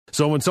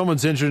So when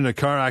someone's injured in a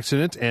car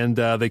accident and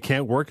they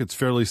can't work, it's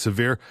fairly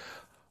severe.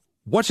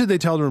 What should they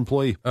tell their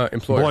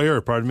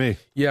employer, pardon me?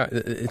 Yeah,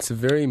 it's a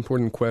very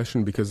important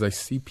question because I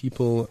see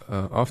people,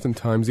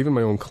 oftentimes, even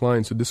my own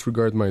clients, who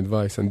disregard my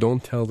advice and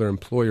don't tell their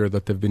employer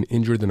that they've been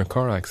injured in a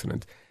car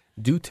accident.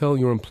 Do tell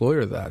your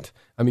employer that.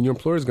 I mean, your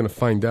employer is going to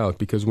find out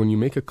because when you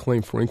make a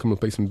claim for income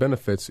replacement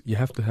benefits, you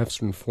have to have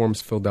certain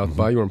forms filled out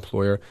by your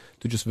employer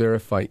to just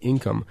verify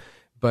income.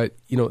 But,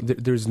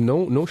 there's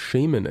no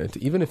shame in it.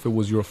 Even if it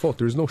was your fault,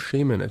 there's no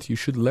shame in it. You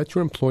should let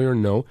your employer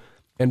know.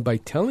 And by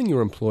telling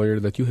your employer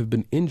that you have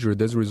been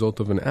injured as a result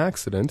of an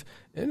accident,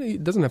 and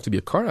it doesn't have to be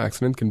a car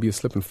accident, it can be a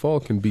slip and fall,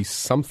 it can be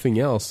something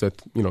else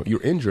that,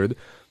 you're injured,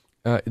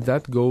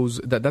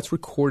 that's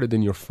recorded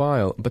in your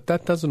file, but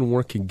that doesn't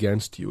work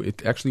against you.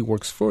 It actually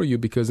works for you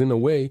because in a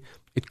way,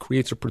 it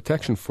creates a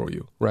protection for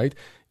you, right?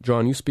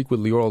 John, you speak with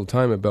Lior all the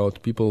time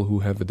about people who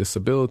have a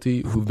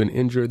disability, who've been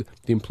injured.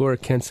 The employer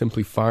can't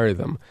simply fire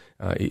them.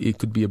 It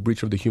could be a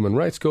breach of the Human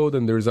Rights Code,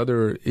 and there's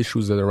other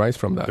issues that arise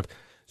from that.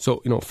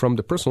 So, from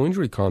the personal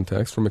injury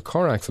context, from a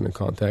car accident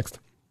context,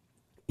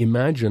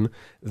 imagine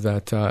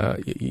that,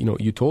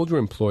 you told your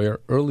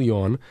employer early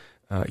on,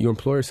 your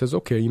employer says,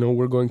 okay,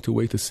 we're going to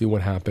wait to see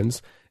what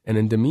happens. And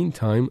in the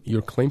meantime,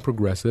 your claim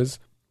progresses.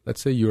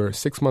 Let's say you're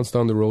 6 months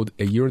down the road,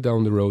 a year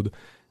down the road.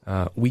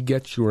 We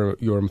get your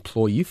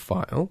employee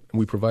file, and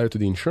we provide it to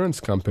the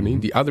insurance company,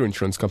 the other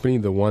insurance company,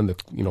 the one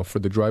that, for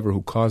the driver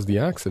who caused the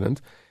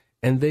accident.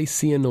 And they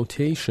see a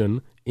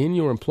notation in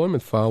your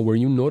employment file where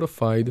you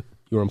notified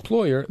your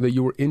employer that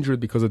you were injured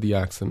because of the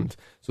accident.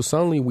 So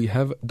suddenly we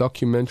have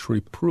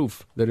documentary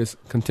proof that is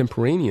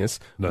contemporaneous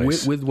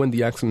with when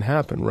the accident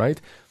happened,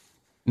 right?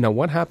 Now,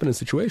 what happened in a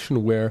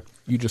situation where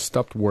you just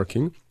stopped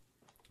working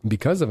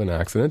because of an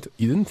accident?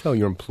 You didn't tell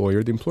your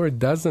employer. The employer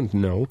doesn't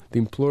know. The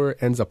employer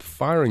ends up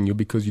firing you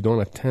because you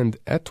don't attend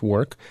at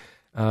work.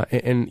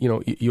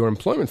 Your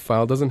employment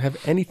file doesn't have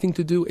anything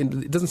to do,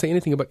 and it doesn't say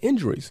anything about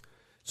injuries.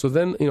 So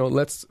then,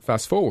 let's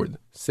fast forward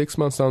 6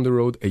 months down the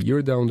road, a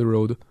year down the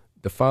road.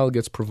 The file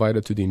gets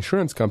provided to the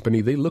insurance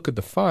company. They look at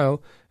the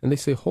file and they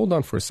say, hold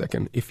on for a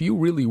second. If you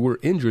really were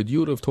injured, you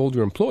would have told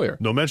your employer.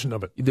 No mention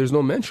of it. There's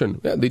no mention.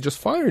 Yeah, they just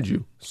fired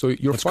you. So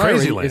your That's firing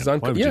crazy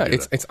land.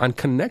 is it's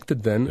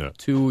unconnected then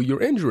to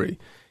your injury.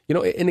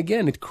 And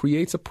again, it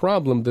creates a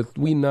problem that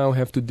we now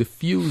have to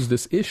diffuse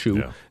this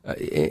issue.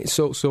 Yeah.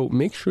 So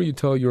make sure you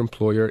tell your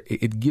employer.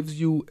 It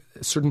gives you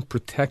certain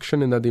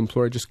protection in that the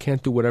employer just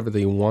can't do whatever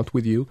they want with you.